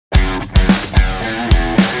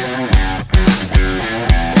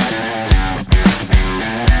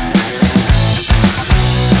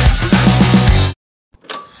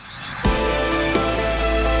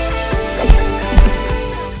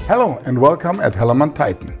and welcome at Hellaman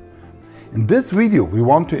Titan. In this video we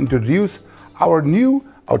want to introduce our new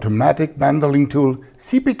automatic bundling tool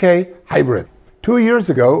CPK Hybrid. 2 years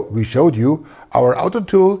ago we showed you our Auto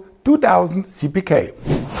Tool 2000 CPK.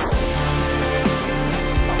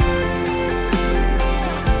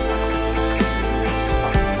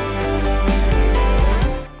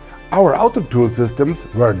 Our Auto Tool systems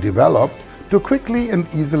were developed to quickly and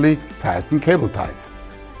easily fasten cable ties.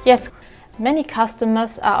 Yes, many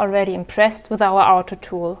customers are already impressed with our Auto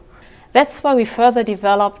Tool. That's why we further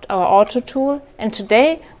developed our Auto Tool, and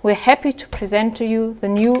today we're happy to present to you the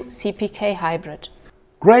new CPK Hybrid.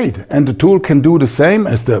 Great! And the tool can do the same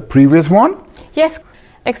as the previous one? Yes,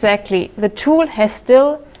 exactly. The tool has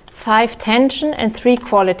still 5 tension and 3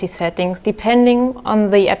 quality settings depending on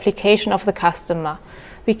the application of the customer.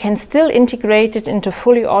 We can still integrate it into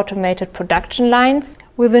fully automated production lines.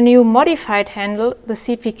 With the new modified handle, the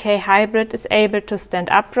CPK Hybrid is able to stand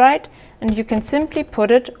upright and you can simply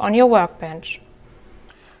put it on your workbench.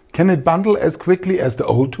 Can it bundle as quickly as the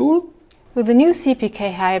old tool? With the new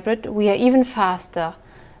CPK Hybrid, we are even faster.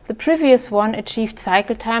 The previous one achieved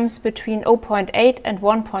cycle times between 0.8 and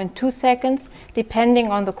 1.2 seconds,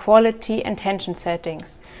 depending on the quality and tension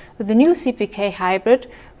settings. With the new CPK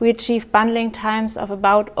Hybrid, we achieve bundling times of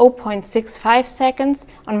about 0.65 seconds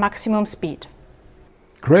on maximum speed.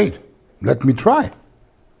 Great! Let me try.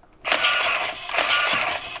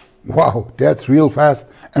 Wow, that's real fast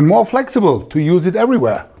and more flexible to use it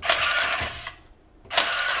everywhere.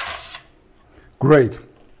 Great!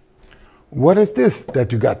 What is this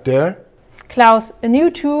that you got there? Klaus, a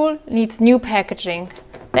new tool needs new packaging.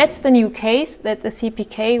 That's the new case that the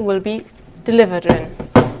CPK will be delivered in.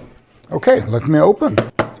 Okay, let me open.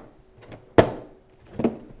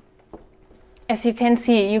 As you can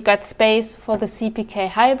see, you got space for the CPK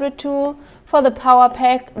Hybrid tool, for the power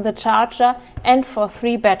pack, the charger, and for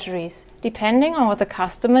 3 batteries, depending on what the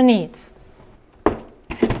customer needs.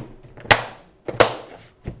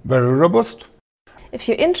 Very robust. If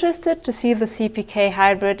you're interested to see the CPK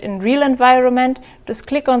Hybrid in real environment, just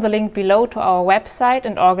click on the link below to our website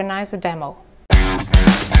and organize a demo.